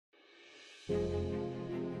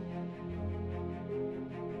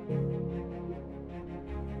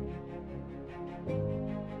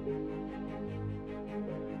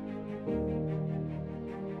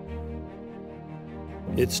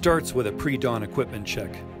It starts with a pre-dawn equipment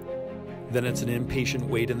check. Then it's an impatient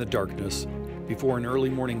wait in the darkness before an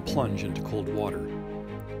early morning plunge into cold water.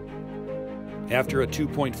 After a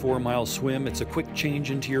 2.4-mile swim, it's a quick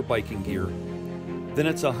change into your biking gear. Then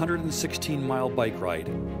it's a 116-mile bike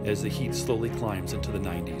ride as the heat slowly climbs into the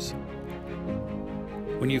 90s.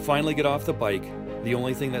 When you finally get off the bike, the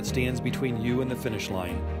only thing that stands between you and the finish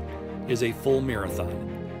line is a full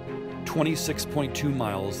marathon, 26.2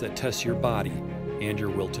 miles that tests your body and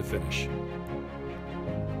your will to finish.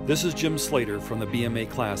 This is Jim Slater from the BMA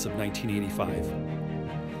class of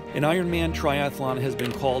 1985. An Ironman triathlon has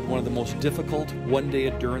been called one of the most difficult one-day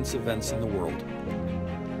endurance events in the world.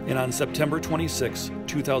 And on September 26,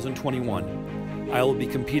 2021, I will be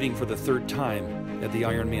competing for the third time at the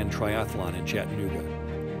Ironman triathlon in Chattanooga.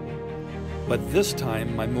 But this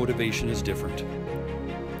time, my motivation is different.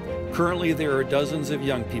 Currently, there are dozens of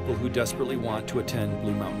young people who desperately want to attend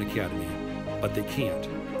Blue Mountain Academy, but they can't,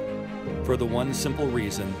 for the one simple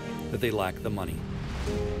reason that they lack the money.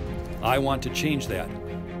 I want to change that,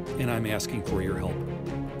 and I'm asking for your help.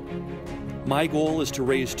 My goal is to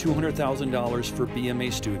raise $200,000 for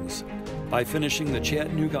BMA students by finishing the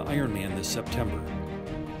Chattanooga Ironman this September.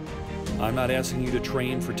 I'm not asking you to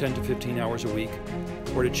train for 10 to 15 hours a week,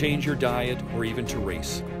 or to change your diet, or even to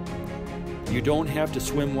race. You don't have to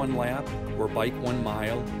swim 1 lap, or bike 1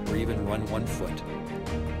 mile, or even run 1 foot.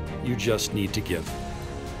 You just need to give.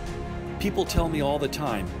 People tell me all the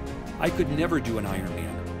time, I could never do an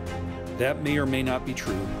Ironman. That may or may not be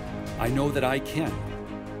true. I know that I can.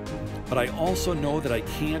 But I also know that I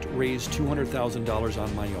can't raise $200,000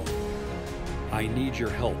 on my own. I need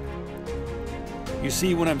your help. You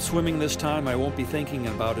see, when I'm swimming this time, I won't be thinking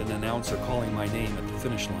about an announcer calling my name at the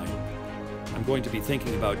finish line. I'm going to be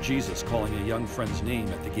thinking about Jesus calling a young friend's name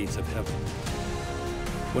at the gates of heaven.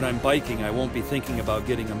 When I'm biking, I won't be thinking about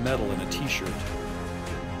getting a medal and a t-shirt.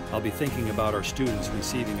 I'll be thinking about our students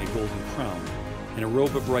receiving a golden crown and a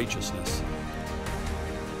robe of righteousness.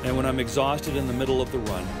 And when I'm exhausted in the middle of the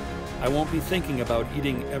run, I won't be thinking about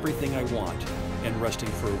eating everything I want and resting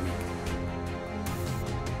for a week.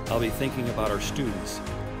 I'll be thinking about our students,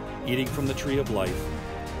 eating from the tree of life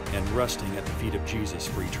and resting at the feet of Jesus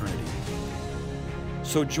for eternity.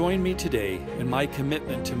 So join me today in my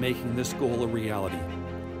commitment to making this goal a reality,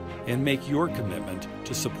 and make your commitment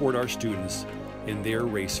to support our students in their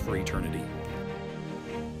race for eternity.